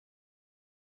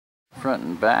front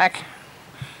and back.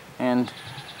 And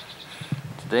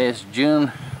today is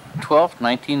June 12th,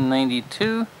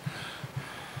 1992.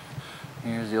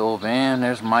 Here's the old van.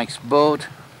 There's Mike's boat.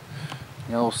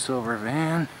 The old silver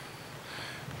van.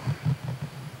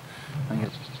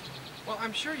 Well,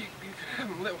 I'm sure you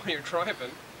haven't lit while you're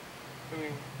driving. I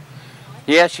mean...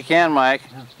 Yes, you can, Mike.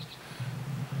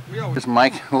 Here's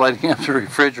Mike lighting up the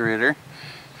refrigerator.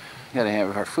 Gotta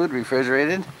have our food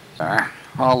refrigerated.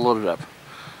 All loaded up.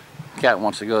 Cat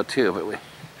wants to go too, but we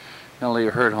gonna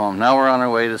leave her at home. Now we're on our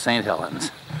way to St.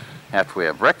 Helens. After we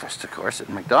have breakfast, of course, at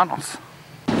McDonald's.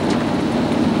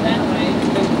 That way.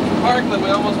 Park, we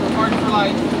almost were parked for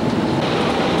like...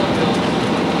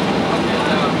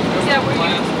 Yeah, we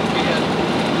had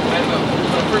a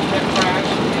first head crash,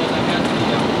 and I had to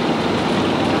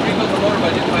rebuild the motor, but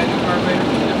I didn't buy a new carburetor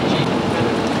because it was cheap, and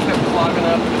it kept clogging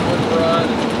up and it wouldn't run.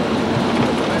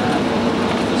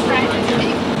 trying to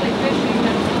take like fishing.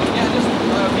 Yeah, just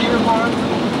beaver ponds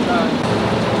and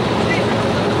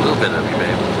A little bit of you,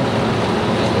 babe.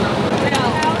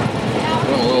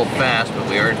 Going a little fast, but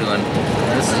we are doing.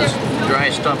 This is dry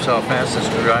stumps. How fast it's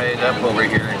dried up over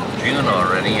here in June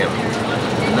already of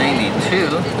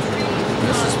 '92.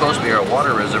 This is supposed to be our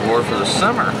water reservoir for the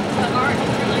summer.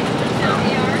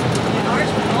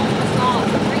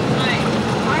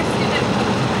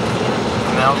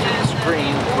 Now it's the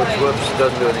screen, which whoops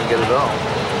doesn't do any good at all.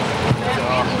 So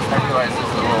I realize this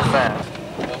is a little fast.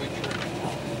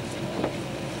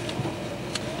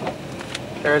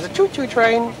 there's a choo-choo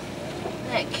train. Isn't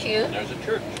that cute? There's a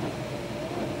church.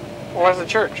 Where's the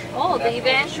church? Oh, the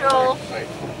evangel.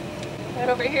 Right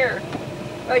over here.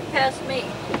 Right past me.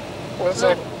 What's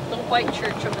that? Little white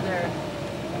church over there.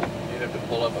 You'd have to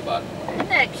pull up about... Isn't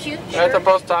that cute church? At the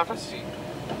post office?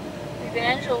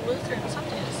 Evangel Lutheran,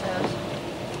 something it says.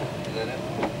 Is that it?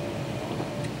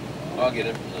 I'll get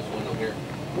it from this window here.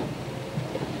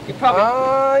 You probably...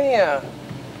 Oh, yeah.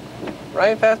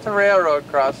 Right past the railroad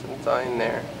crossing sign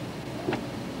there.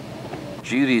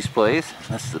 Judy's place.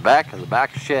 That's the back of the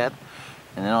back shed.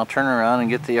 And then I'll turn around and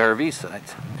get the RV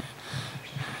sites.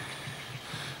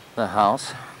 The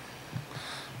house.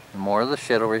 And more of the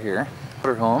shed over here. Put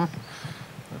her home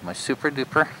with my super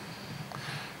duper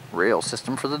rail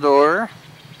system for the door.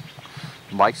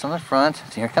 Bikes on the front.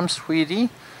 Here comes Sweetie.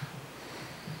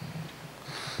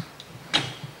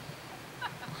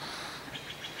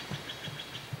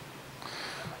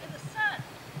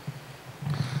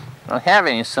 I don't have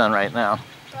any sun right now.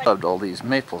 Loved all these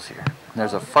maples here.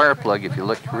 There's a fire plug if you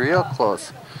look real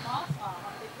close.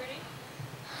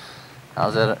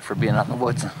 How's that for being out in the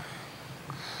woods?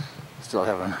 Still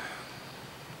having.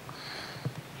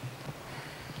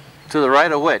 To the right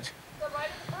of which? To the right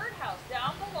of the birdhouse,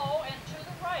 down below and to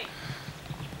the right.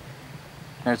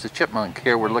 There's a chipmunk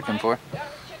here we're looking for. There's a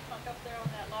chipmunk up there on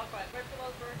that log right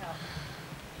below the birdhouse.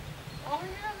 Oh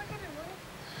yeah, look at him.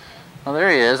 Oh, there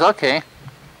he is. Okay.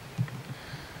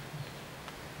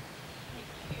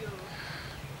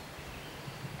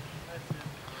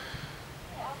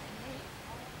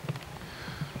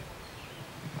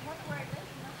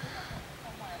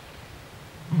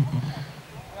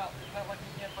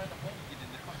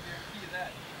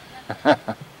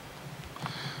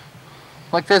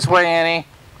 Look this way, Annie.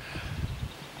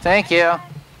 Thank you.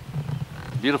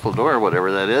 Beautiful door, whatever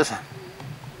that is. That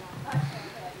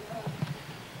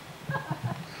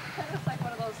looks like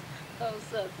one of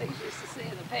those things you used to see in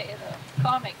the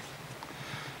comics.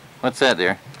 What's that,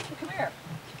 dear? Come here.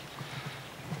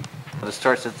 Well, it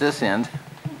starts at this end.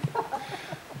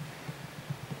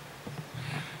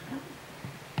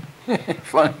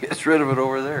 Finally gets rid of it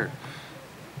over there.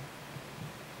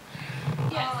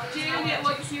 Yes, didn't it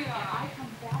look cute? I come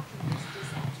back to this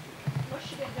disaster. What's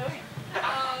she been doing?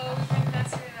 We've been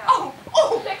messing it up.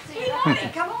 Oh, fixing it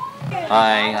up. Come on.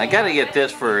 I gotta get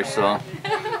this first, so.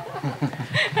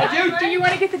 Do you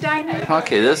want to get the dining room?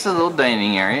 Okay, this is a little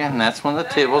dining area, and that's one of the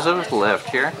tables that was left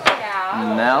here.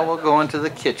 And now we'll go into the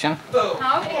kitchen.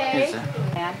 Okay.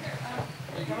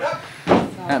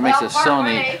 That makes it so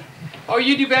neat. Oh,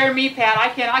 you do better than me, Pat.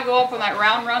 I go up on that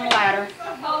round run ladder.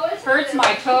 Hurts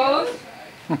my toes.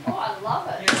 Oh, I love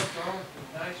it.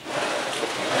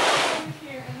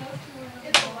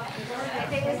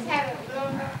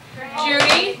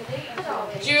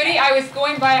 Judy, I was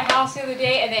going by a house the other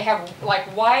day, and they have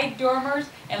like wide dormers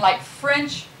and like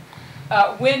French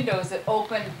windows that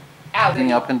open out.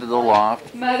 Everything up into the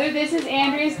loft. Mother, this is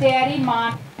Andrea's daddy,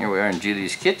 Mom. Here we are in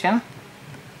Judy's kitchen.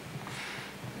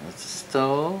 That's the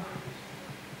stove.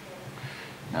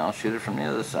 Now I'll shoot it from the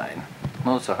other side.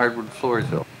 No, it's a hardwood floors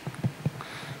though.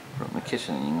 From the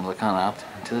kitchen, you can look on out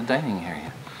to the dining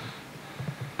area.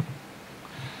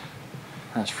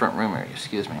 That's front room area,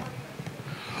 excuse me.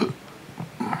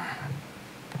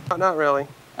 Not really.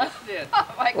 Yes, you did.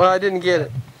 Oh my Well, I didn't get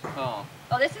it. Oh.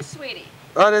 Oh, this is Sweetie.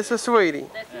 Oh, this is Sweetie.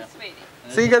 This Yeah. is Sweetie.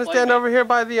 And So this you is gotta stand Playmate. over here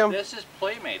by This is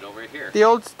Playmate over here. the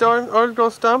old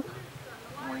growth stump.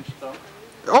 Orange stump.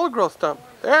 The old growth stump.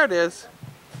 There it is.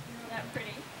 Isn't that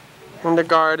pretty? In the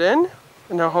garden.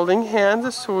 And they're holding hands,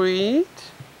 is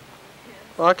sweet.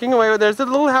 Walking away. There's the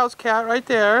little house cat right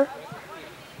there.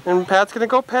 And Pat's gonna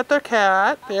go pet their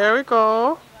cat. There we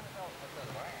go.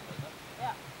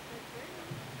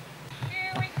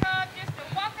 Here we come, just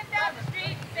a walking down the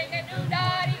street, singing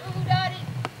ooh-dotty, ooh-dotty.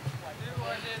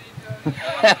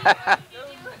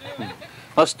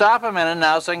 Well, stop a minute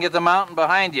now so I can get the mountain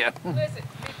behind you. Listen,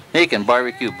 He can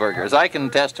barbecue burgers. I can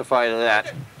testify to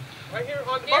that. Right here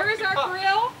on the here is our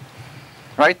grill.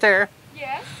 Right there.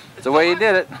 Yes. It's the way you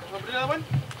did it. Another one?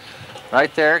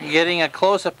 Right there. Getting a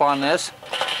close-up on this.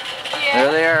 Yes.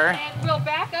 There they are. And we'll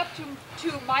back up to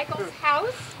Michael's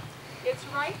house. It's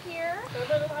right here.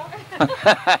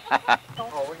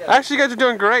 Actually, you guys are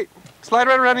doing great. Slide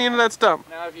right around the end of that stump.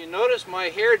 Now, if you notice, my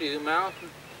hairdo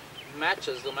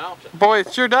matches the mountain. Boy,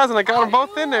 it sure does, and I got them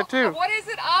both in there too. What is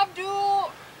it,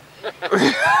 Abdul?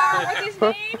 What's his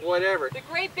name? Whatever. The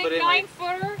great big But anyway,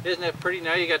 9-footer. Isn't that pretty?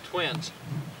 Now you got twins.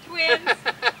 Twins.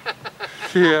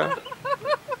 Yeah.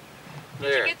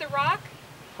 Did There. you get the rock?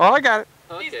 Oh, I got it.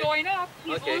 Okay. He's going up.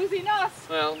 He's Okay. losing us.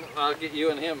 Well, I'll get you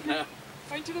and him now.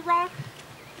 Going to the rock.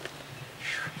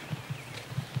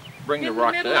 Bring the In the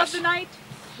rock middle to of us. the night.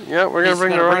 Yeah, we're gonna He's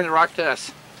bring the gonna rock. bring the rock to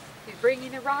us. He's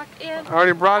bringing the rock in. I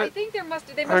already brought I it. think they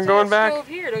must I'm have going a back. stove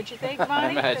here, don't you think,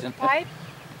 Monty? imagine. The pipe.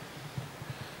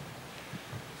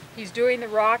 He's doing the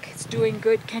rock. It's doing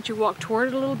good. Can't you walk toward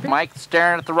it a little bit? Mike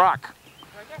staring at the rock.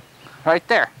 Right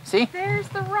there. See? There's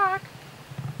the rock.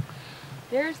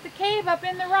 There's the cave up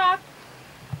in the rock.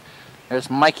 There's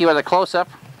Mikey with a close-up.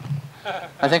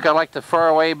 I think I like the far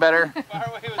away better. Far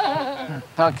away was always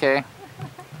better.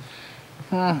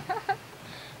 Okay.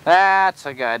 That's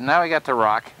a good. Now we got the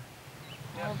rock.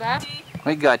 Well, that.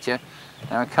 We got you.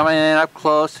 Now we're coming in up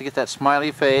close to get that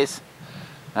smiley face.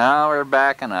 Now we're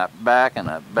backing up, backing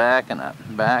up, backing up,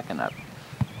 backing up,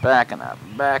 backing up,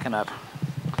 backing up.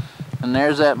 And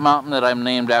there's that mountain that I'm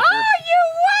named after. Oh, you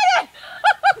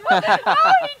won it!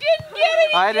 Oh, he didn't get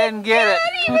it. I didn't get it.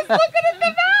 He was looking at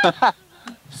the map.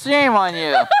 Shame on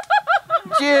you.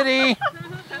 Judy.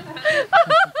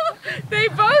 They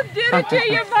both did it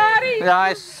to you, Marty.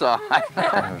 I saw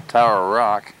it. Tower of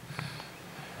Rock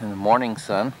in the morning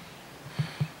sun.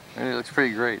 It looks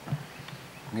pretty great.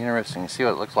 Be interesting to see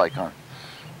what it looks like on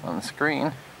the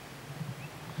screen.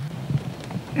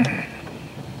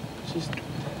 She's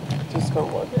just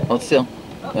gonna walk in. Hold still.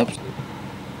 Oops.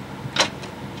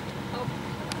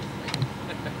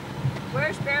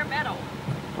 Where's bare metal?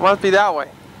 Must be that way.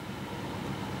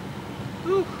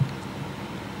 Ooh.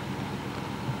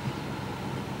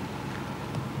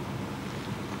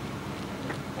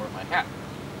 Where's my hat?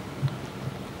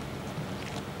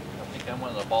 I think I'm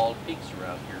one of the bald peaks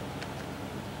around here.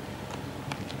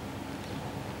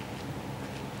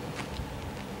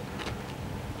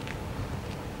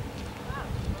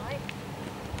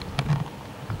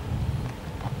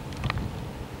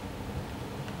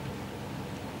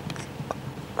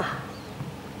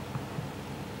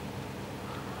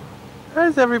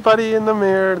 There's everybody in the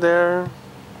mirror there.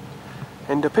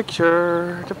 And the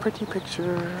picture, the pretty picture.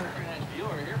 Very nice view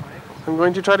over here, Mike. I'm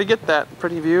going to try to get that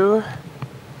pretty view.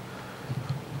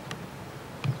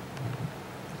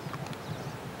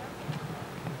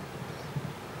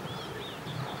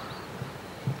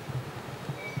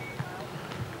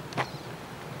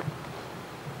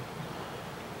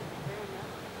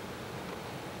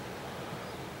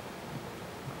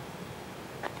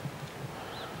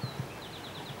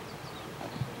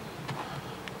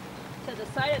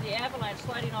 The sight of the avalanche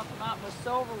sliding off the mountain was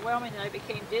so overwhelming that I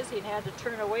became dizzy and had to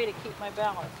turn away to keep my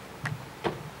balance.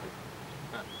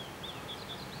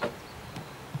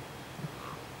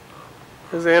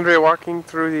 There's Andrea walking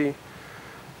through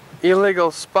the illegal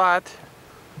spot.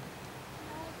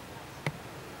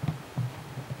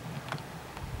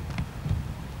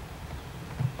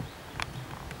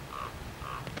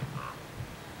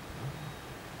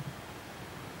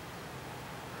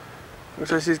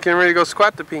 Looks like she's getting ready to go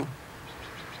squat the pee.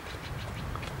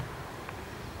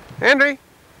 Andre?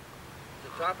 The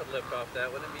top would lift off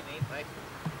that. Wouldn't it be neat, Mike?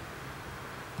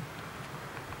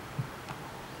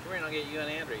 Come here and I'll get you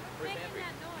and Andre. Where's Andre?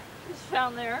 It's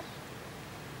down there.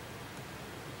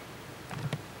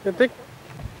 I think.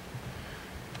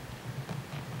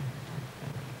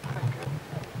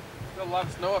 Still a lot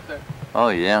of snow up there. Oh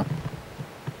yeah.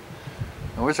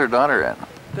 Where's her daughter at?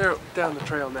 They're down the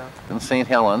trail now. In St.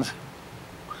 Helens.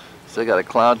 Still got a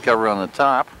cloud cover on the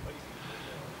top.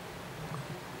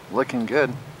 Looking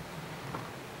good.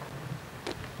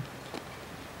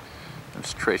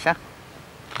 There's Tricia.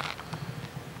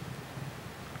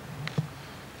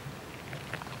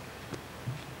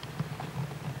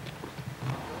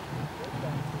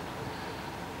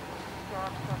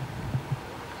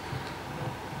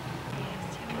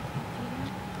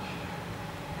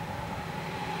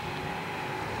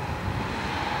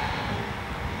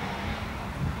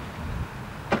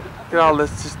 Look at all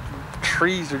this, just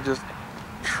trees are just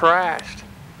trashed.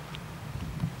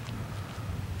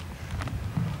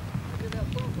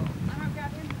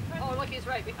 Oh, look, he's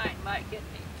right behind Mike, isn't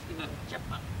he? Jump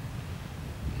up.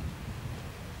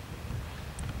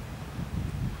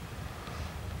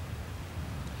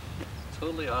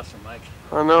 Totally awesome, Mike.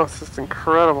 I know, it's just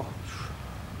incredible.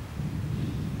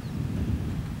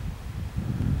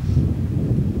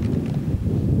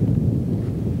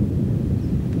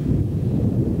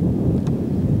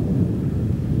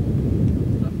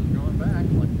 Stuff is going back,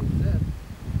 like we said.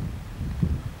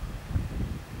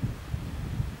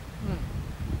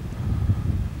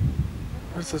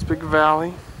 There's this big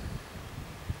valley.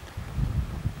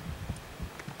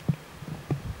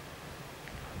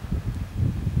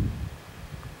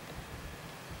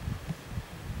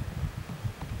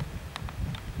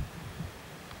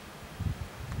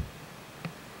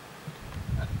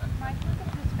 Mike, look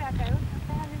at this fat guy. Look how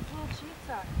bad his little cheeks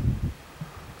are.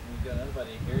 You got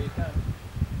anybody, here you come.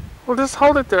 Well, just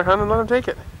hold it there, hon, and let him take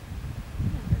it.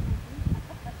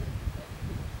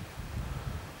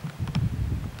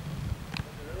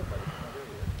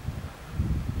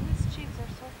 His cheeks are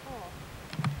so full.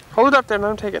 Hold it up there and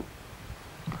let him take it.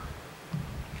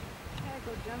 Gotta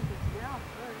go jump this down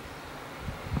first.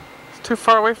 It's too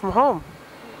far away from home.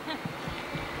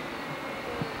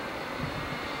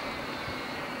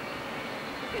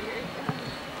 Okay, here he comes.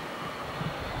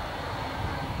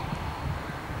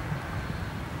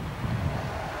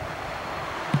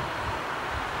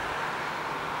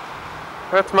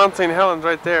 That's Mount St. Helens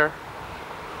right there.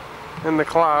 In the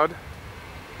cloud.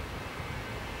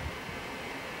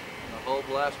 The whole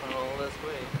blast went all this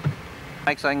way.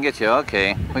 Mike, so I can get you.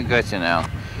 Okay, we got you now.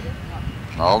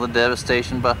 All the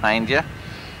devastation behind you.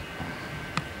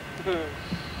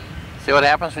 See what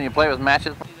happens when you play with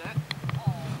matches? See that?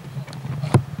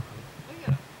 Look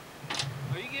at him.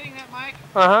 Are you getting that, Mike?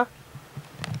 Uh-huh.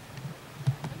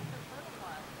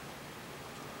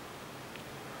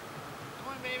 Come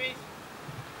on, babies.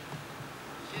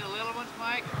 See the little ones,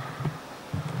 Mike?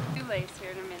 Too late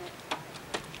here in a minute.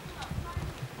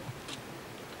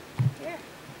 Here.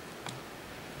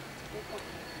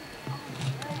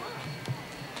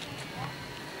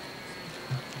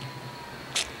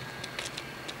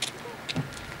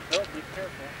 Oh, be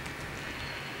careful.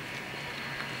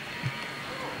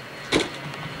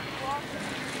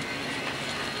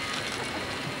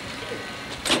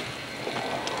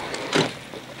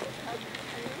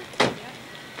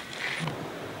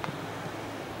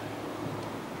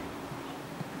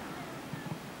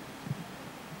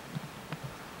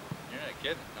 You're not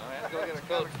kidding. No, I had to go get our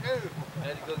coat. I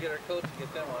had to go get our coat to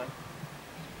get them on.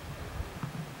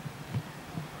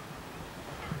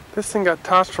 This thing got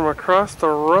tossed from across the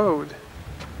road.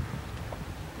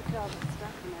 Look at all the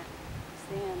stuff in that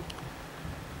sand.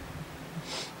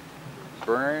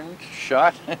 Burned,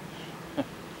 shot.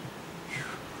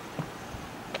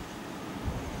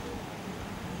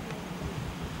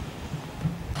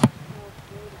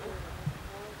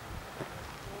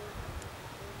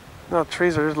 No,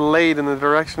 trees are just laid in the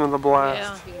direction of the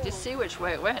blast. Yeah, you can just see which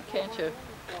way it went, can't you?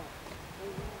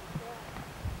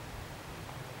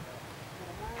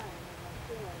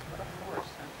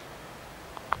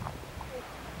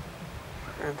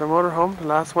 At the motorhome, the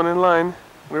last one in line.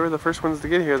 We were the first ones to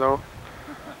get here, though.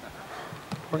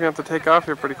 We're gonna have to take off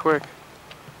here pretty quick.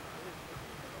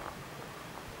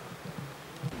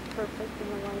 Perfect in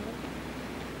the lighting.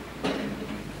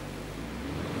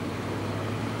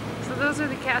 So those are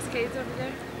the Cascades over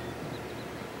there?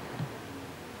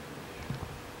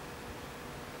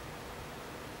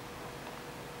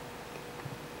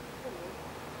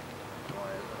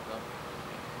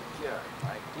 Yeah,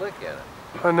 Mike, look at it.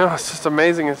 I know, it's just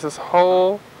amazing. It's this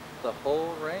whole... The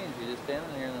whole range. You're just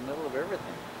standing here in the middle of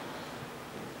everything.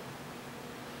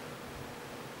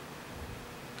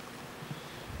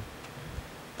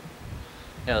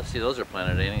 Yeah, see, those are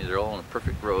planted annies. They're all in a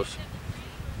perfect rows.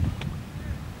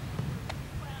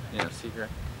 Yeah, see here.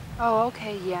 Oh,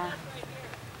 okay, yeah.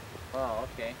 Oh,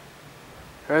 okay.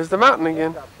 There's the mountain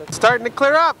again. It's starting to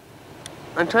clear up.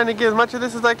 I'm trying to get as much of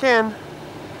this as I can.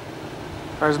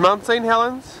 There's Mount St.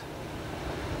 Helens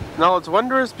and all its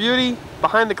wondrous beauty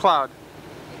behind the cloud.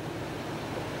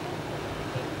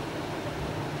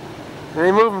 It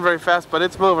ain't moving very fast, but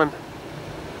it's moving.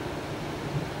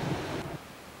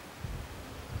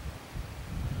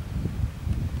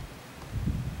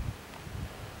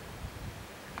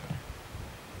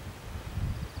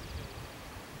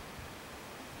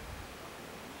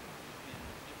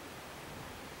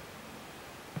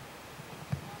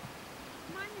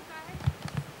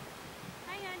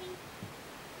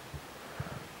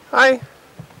 Hi. Here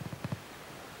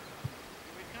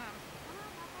we come.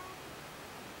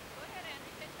 Go ahead,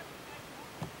 Andy. Take them.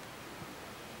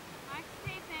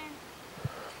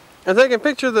 I'm taking a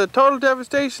picture of the total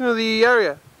devastation of the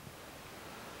area.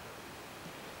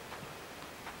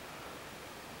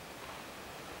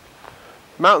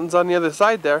 Mountains on the other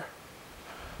side there.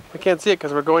 We can't see it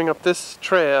because we're going up this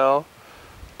trail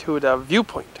to the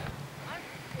viewpoint.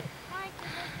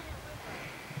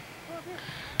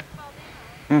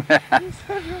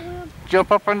 Jump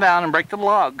up and down and break the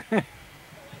log. Well,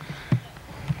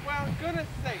 goodness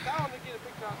sake, I want to get a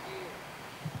picture of you.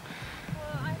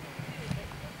 Well, I didn't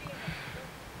do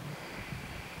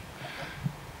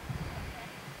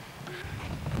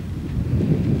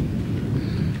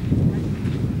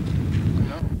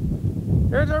it.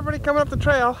 Here's everybody coming up the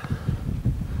trail.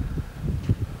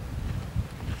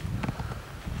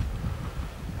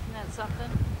 Isn't that something?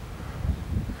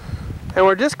 And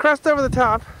we're just crossed over the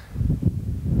top.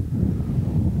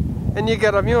 And you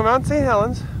got a view of Mount St.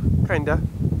 Helens, kinda,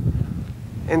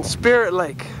 and Spirit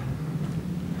Lake.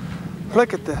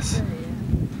 Look at this.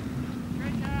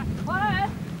 What?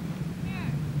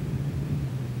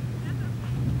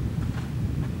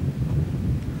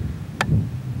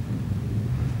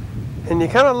 And you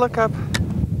kind of look up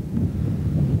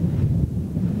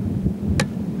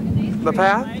the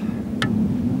path.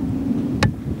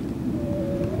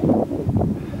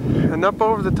 And up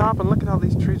over the top, and look at how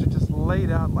these trees are just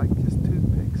laid out like just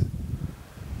toothpicks.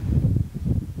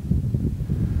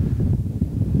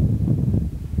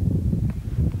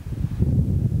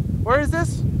 Where is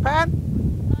this, Pat?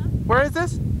 Huh? Where is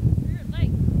this? Spirit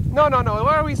Lake. No.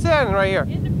 Where are we standing right here?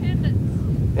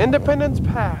 Independence. Independence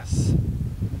Pass.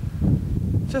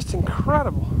 Just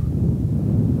incredible.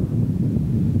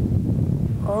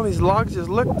 All these logs just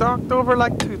look knocked over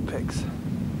like toothpicks.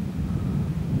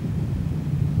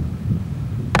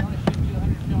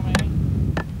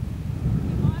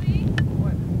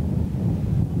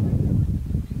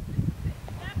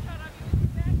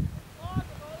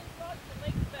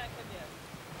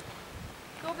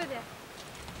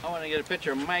 I want to get a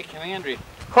picture of Mike and Andrew.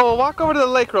 Oh, well, walk over to the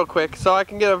lake real quick so I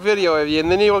can get a video of you, and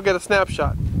then you will get a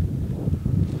snapshot.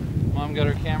 Mom got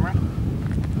her camera.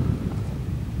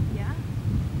 Yeah.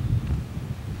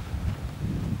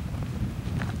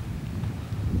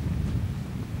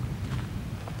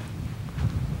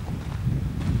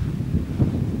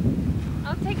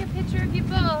 I'll take a picture of you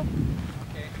both.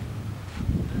 Okay.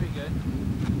 Very good.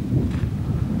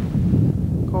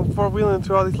 Going four-wheeling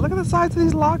through all these. Look at the size of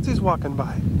these logs he's walking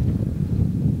by.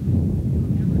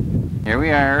 Here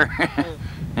we are.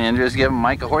 Andrew's giving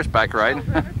Mike a horseback ride.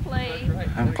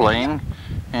 I'm playing.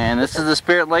 And this is the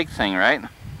Spirit Lake thing, right?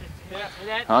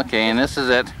 Okay, and this is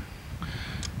it.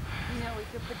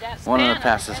 One of the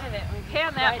passes.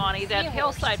 Pan that, Monty, that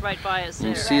hillside right by us You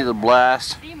there. can see the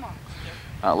blast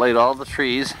outlaid all the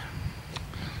trees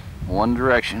one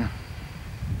direction.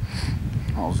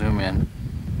 I'll zoom in.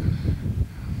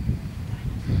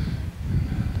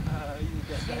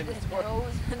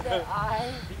 The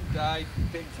eye. He died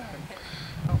big time.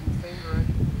 Out in the same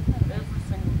direction. Every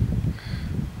single.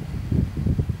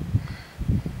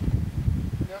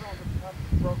 The other one at the top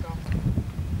broke off.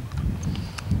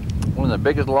 One of the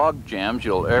biggest log jams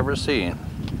you'll ever see.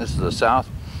 This is the south,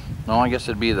 no, I guess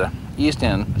it'd be the east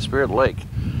end, the Spirit Lake.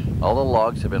 All the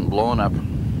logs have been blown up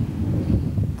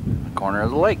in the corner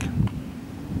of the lake.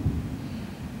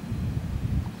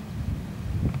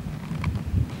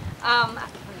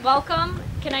 Welcome.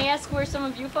 Can I ask where some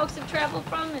of you folks have traveled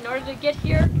from in order to get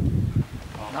here?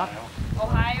 Ohio.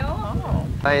 Oh.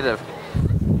 Site of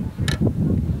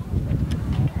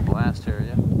blast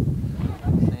area,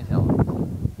 St. Helens.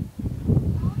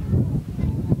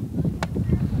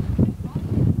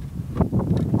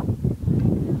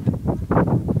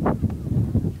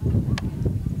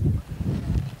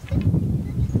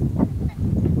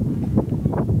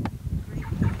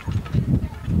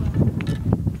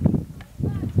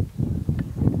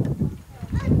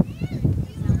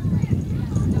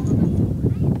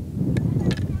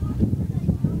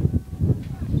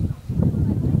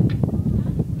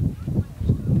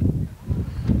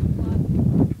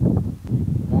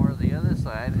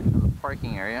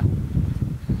 parking area.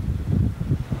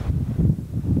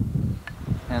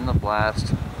 And the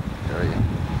blast area.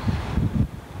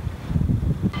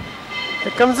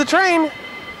 Here comes the train.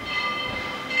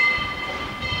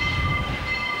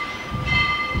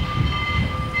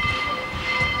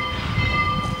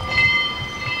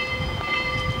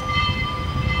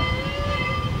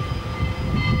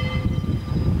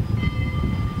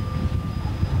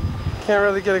 Can't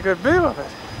really get a good view of it.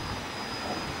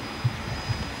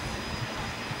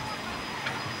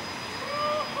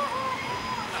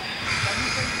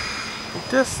 It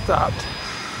just stopped.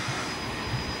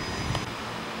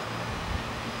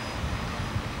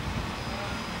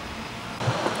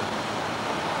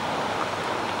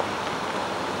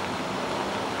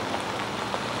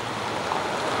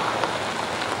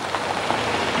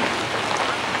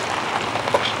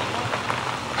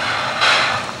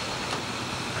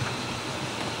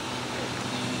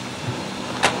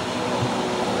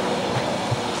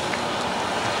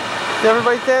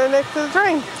 Everybody standing next to the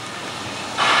train. Oh,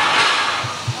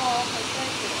 okay,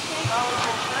 thank you.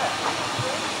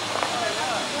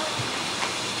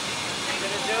 You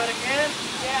gonna do it again?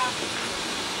 Yeah.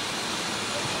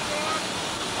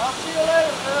 I'll see you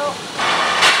later, Phil.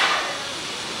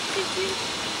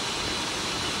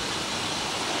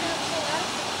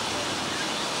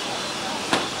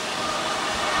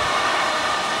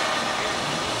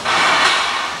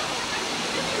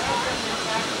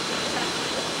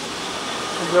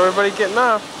 Is everybody getting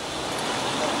off?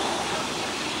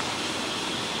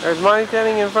 There's Monty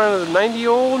standing in front of the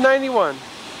 90-old 91.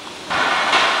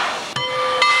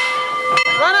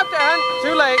 Run up there, hon.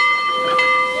 Too late.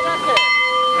 Get up there.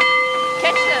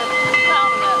 Catch the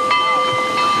sound of that.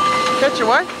 Catch your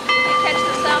what? Did you catch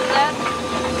the sound of that?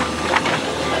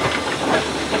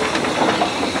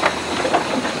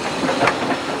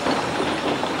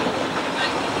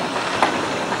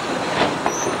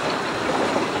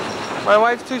 My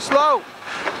wife's too slow.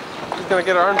 She's gonna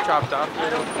get her arm chopped off. I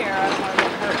don't care. I want to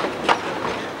get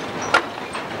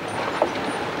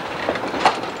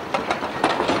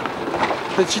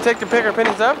hurt. Did she take the pick her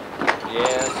pennies up?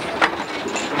 Yes.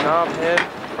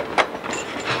 Knobhead.